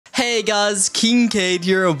Hey guys, Kingkade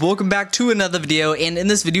here, and welcome back to another video. And in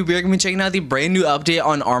this video, we're going to be checking out the brand new update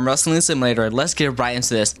on Arm Wrestling Simulator. Let's get right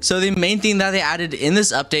into this. So the main thing that they added in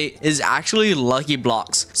this update is actually lucky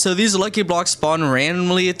blocks. So these lucky blocks spawn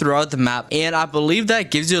randomly throughout the map, and I believe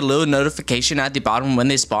that gives you a little notification at the bottom when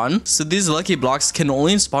they spawn. So these lucky blocks can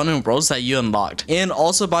only spawn in worlds that you unlocked. And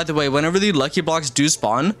also, by the way, whenever the lucky blocks do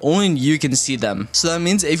spawn, only you can see them. So that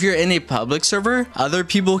means if you're in a public server, other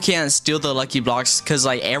people can't steal the lucky blocks because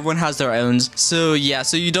like everyone has their own. So yeah,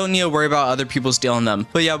 so you don't need to worry about other people stealing them.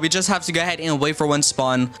 But yeah, we just have to go ahead and wait for one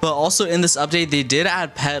spawn. But also in this update, they did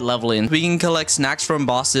add pet leveling. We can collect snacks from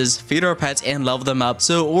bosses, feed our pets, and level them up.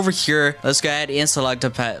 So over here, let's go ahead and select a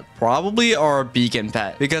pet, probably our beacon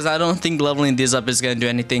pet, because I don't think leveling these up is going to do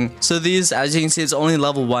anything. So these, as you can see, it's only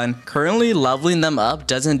level 1. Currently leveling them up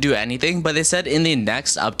doesn't do anything, but they said in the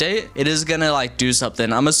next update it is gonna like do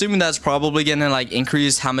something. I'm assuming that's probably gonna like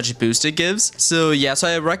increase how much boost it gives. So yeah, so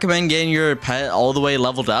I recommend getting your pet all the way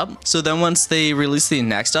leveled up, so then once they release the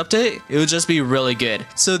next update, it would just be really good.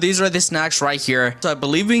 So these are the snacks right here. So I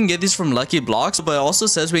believe we can get these from lucky blocks, but it also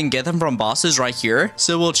says we can get them from bosses right here,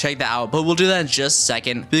 so we'll check that out. But we'll do that in just a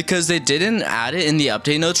second, because they didn't add it in the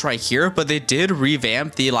update notes right here, but they did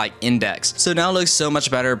revamp the like index, so now it looks so much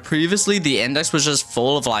better. Previously the index was just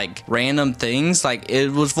full of like random things, like it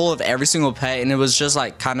was full of every single pet, and it was just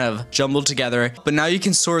like kind of jumbled together. But now you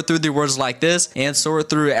can sort through the words like this and sort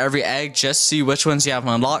through every egg, just see which ones you have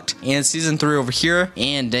unlocked. And season 3 over here,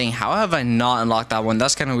 and dang, how have I not unlocked that one?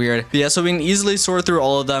 That's kind of weird. But yeah, so we can easily sort through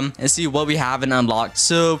all of them and see what we haven't unlocked.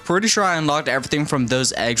 So pretty sure I unlocked everything from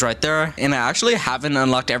those eggs right there, and I actually haven't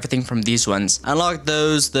unlocked everything from these ones. Unlocked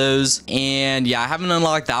those, and yeah, I haven't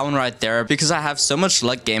unlocked that one right there because I have so much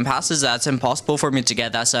luck game passes that's impossible for me to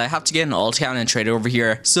get that, so I have to get an alt count and trade it over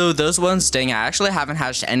here. So those ones, dang, I actually haven't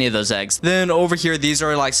hatched any of those eggs. Then over here, these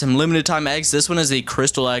are like some limited time eggs. This one is the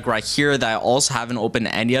crystal egg right here that I also haven't opened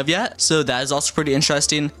any of yet, so that is also pretty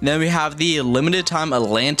interesting. Then we have the limited time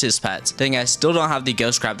Atlantis pets. Dang, I still don't have the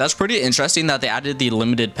ghost crab. That's pretty interesting that they added the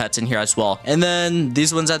limited pets in here as well. And then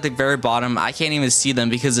these ones at the very bottom, I can't even see them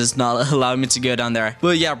because it's not allowing me to go down there.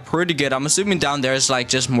 But yeah, pretty good. I'm assuming down there is like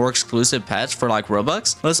just more exclusive pets for like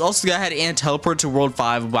Robux. Let's also go ahead and teleport to world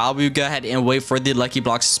 5 while we go ahead and wait for the lucky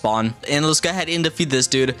blocks to spawn, and let's go ahead and defeat this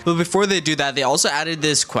dude. But before they do that, they also added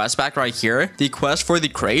this quest back right here, the quest for the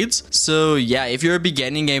crates. So yeah, if you're a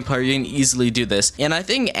beginning game player, you can easily do this, and I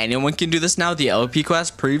think anyone can do this now. The LP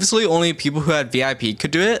quest, previously only people who had VIP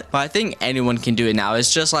could do it, but I think anyone can do it now.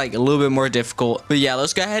 It's just like a little bit more difficult. But yeah,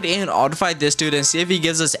 let's go ahead and auto fight this dude and see if he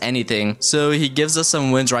gives us anything. So he gives us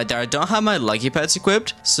some wins right there. I don't have my lucky pets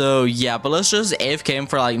equipped, so yeah, but let's just AFK him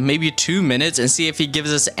for like maybe 2 minutes and see if he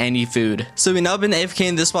gives us any food. So we now been AFK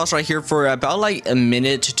in this boss right here for about like a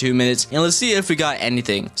minute to 2 minutes, and let's see if we got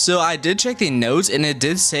anything. So I did check the notes, and it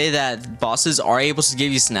did say that bosses are able to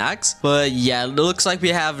give you snacks, but yeah, it looks like we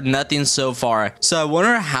have nothing so far. So I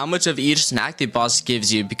wonder how much of each snack the boss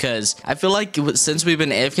gives you, because I feel like since we've been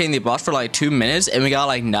AFKing the boss for like 2 minutes and we got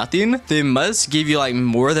like nothing, they must give you like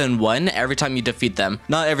more than one every time you defeat them.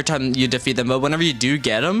 Not every time you defeat them, but whenever you do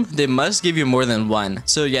get them, they must give you more than one.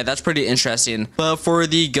 So yeah, that's pretty interesting. But for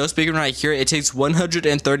the ghost beacon right here, it takes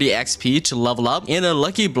 130 XP to level up, and a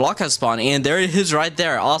lucky block has spawned, and there it is right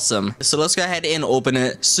there. Awesome. So let's go ahead and open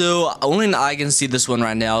it. So only I can see this one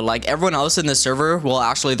right now. Like everyone else in the server, well,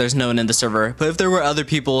 actually there's no one in the server, but if there were other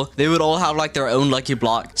people, they would all have like their own lucky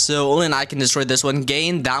block. So only I can destroy this one,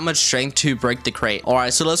 gain that much strength to break the crate. All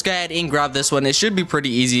right, so let's go ahead and grab this one. It should be pretty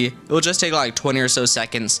easy. It will just take like 20 or so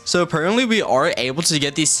seconds. So apparently we are able to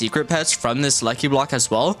get these secret pets from this lucky block as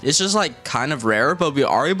well. It's just like kind of rare, but we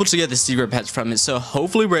are able to get the secret pets from it, so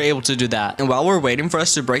hopefully we're able to do that. And while we're waiting for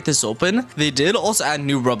us to break this open, they did also add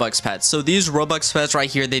new Robux pets. So these Robux pets right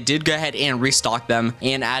here, they did go ahead and restock them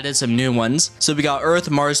and added some new ones. So we got Earth,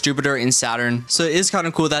 Mars, Jupiter, and Saturn. So it is kind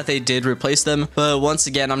of cool that they did replace them, but once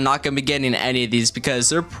again, I'm not gonna be getting any of these because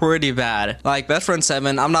they're pretty bad. Like Best Friend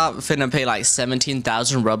 7, I'm not finna pay like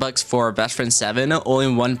 17,000 Robux for Best Friend 7,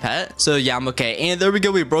 only one pet. So yeah, I'm okay. And there we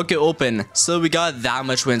go, we broke it open. So we got that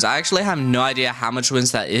much wins. I actually have no idea how much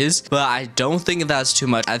wins that is, but I don't think that's too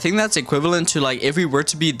much. I think that's equivalent to like if we were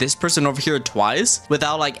to beat this person over here twice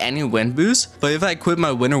without like any win boost. But if I quit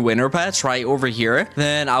my winner pets right over here,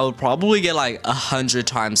 then I would probably get like 100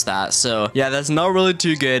 times that. So yeah, that's not really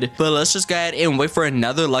too good. But let's just go ahead and wait for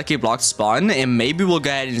another lucky block to spawn, and maybe we'll go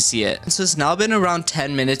ahead and see it. So it's now been around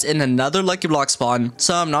 10 minutes and another lucky block spawn.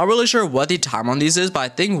 So I'm not really sure what the time on these is, but I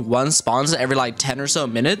think one spawns every like 10 or so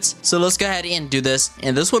minutes. So let's go ahead and do this,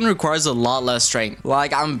 and this one requires a lot less strength.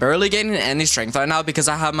 Like I'm barely getting any strength right now because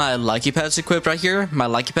I have my lucky pets equipped right here, my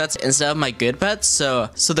lucky pets instead of my good pets. So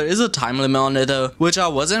there is a time limit on it though, which I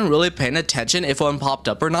wasn't really paying attention if one popped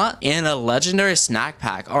up or not, and a legendary snack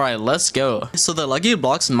pack. All right, let's go. So the lucky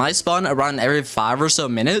blocks might spawn around every 5 or so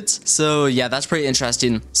minutes. So yeah, that's pretty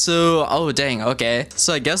interesting. So, oh dang, okay.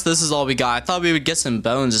 So I guess this is all we got. I thought we would get some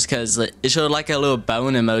bones just because it showed like a little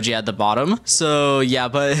bone emoji at the bottom. So yeah,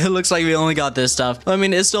 but it looks like we only got this stuff. I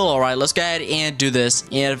mean, it's still all right. Let's go ahead and do this.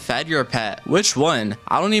 And fed your pet. Which one?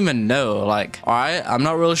 I don't even know. Like, all right, I'm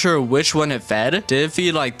not really sure which one it fed. Did it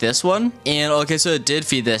feed like this one? And okay, so it did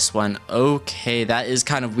feed this one. Okay, that is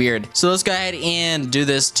kind of weird. So let's go ahead and do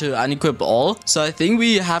this to unequip all. So I think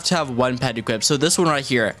we have to have one pet equipped. So this one right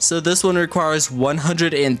here. So this one requires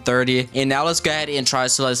 130. And now let's go ahead and try.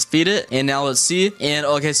 So let's feed it. And now let's see. And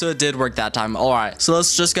okay, so it did work that time. All right, so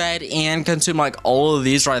let's just go ahead and consume like all of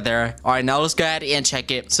these right there. All right, now let's go ahead and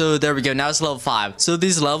check it. So there we go. Now it's level 5. So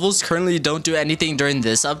these levels currently don't do anything during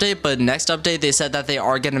this update, but next update they said that they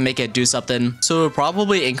are gonna make it do something. So it'll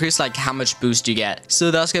probably increase like how much boost you get.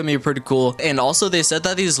 So that's gonna be pretty cool. And also they said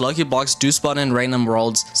that these lucky blocks do spawn in random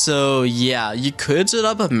worlds. So yeah, you could set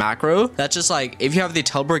up a macro that just like, if you have the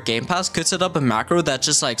teleport game pass, could set up a macro that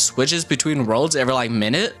just like switches between worlds every like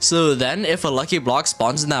minute. So then if a lucky block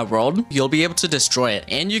spawns in that world, you'll be able to destroy it.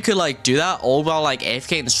 And you could like do that all while like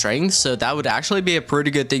AFK in strength. So that would actually be a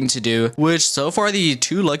pretty good thing to do, which so far the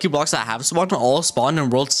 2 lucky blocks that have spawned all spawned in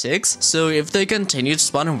world 6. So if they continue to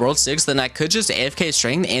spawn in world 6, then I could just AFK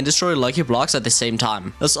strength and destroy lucky blocks at the same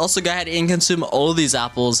time. Let's also go ahead and consume all of these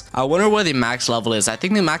apples. I wonder what the max level is. I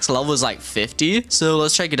think the max level is like 50. So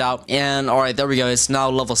let's check it out. And all right, there we go. It's now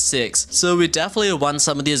level 6. So we definitely want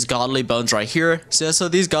some of these godly bones right here. So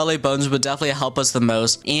these godly bones would definitely help us the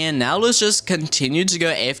most. And now let's just continue to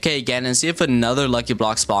go AFK again and see if another lucky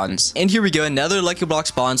block spawns. And here we go, another lucky block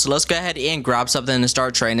spawns. So let's go ahead and grab something and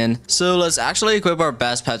start training. So let's actually equip our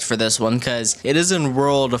best pets for this one because it is in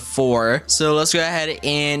world 4. So let's go ahead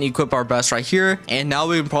and equip our best right here. And now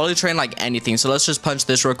we can probably train like anything. So let's just punch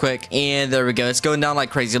this real quick. And there we go. It's going down like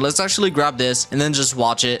crazy. Let's actually grab this and then just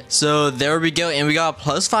watch it. So there we go. And we got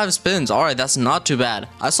plus 5 spins. All right, that's not too bad.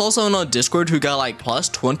 I saw someone on Discord who got like plus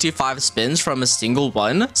 25 spins from a single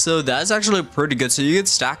one. So that's actually pretty good. So you could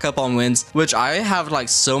stack up on wins, which I have like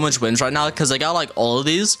so much wins right now because I got like all of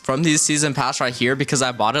these from these season pass right here because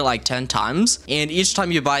I bought it like 10 times. And each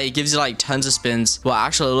time you buy it, it gives you like tons of spins. Well,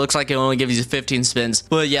 actually it looks like it only gives you 15 spins.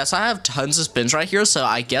 But yes, I have tons of spins right here. So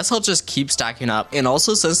I guess I'll just keep stacking up. And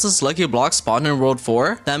also since this lucky block spawned in world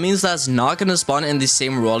 4, that means that's not going to spawn in the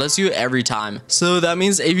same world as you every time. So that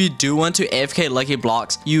means if you do want to AFK lucky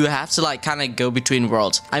blocks, you have to like kind of go between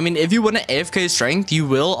worlds. I mean, if you want to AFK strength, you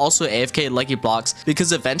will also AFK lucky blocks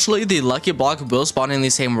because eventually the lucky block will spawn in the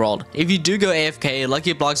same world. If you do go AFK,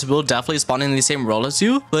 lucky blocks will definitely spawn in the same world as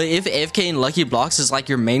you. But if AFK in lucky blocks is like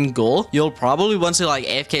your main goal, you'll probably want to like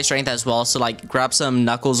AFK strength as well. So like grab some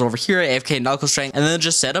knuckles over here, AFK knuckle strength, and then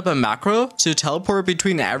just set up a macro to teleport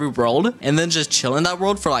between every world and then just chill in that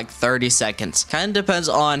world for like 30 seconds. Kind of depends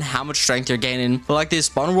on how much strength you're gaining. But like the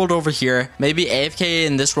spawn world over here, maybe AFK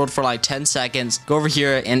in this world for like 10 seconds, go over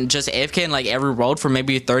here and just AFK in like every world for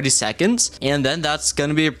maybe 30 seconds. And then that's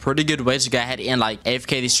gonna be a pretty good way to go ahead and like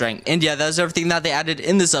AFK the strength. And yeah, that's everything that they added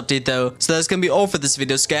in this update though. So that's gonna be all for this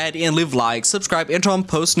video. So go ahead and leave a like, subscribe, and turn on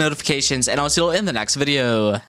post notifications, and I'll see you all in the next video.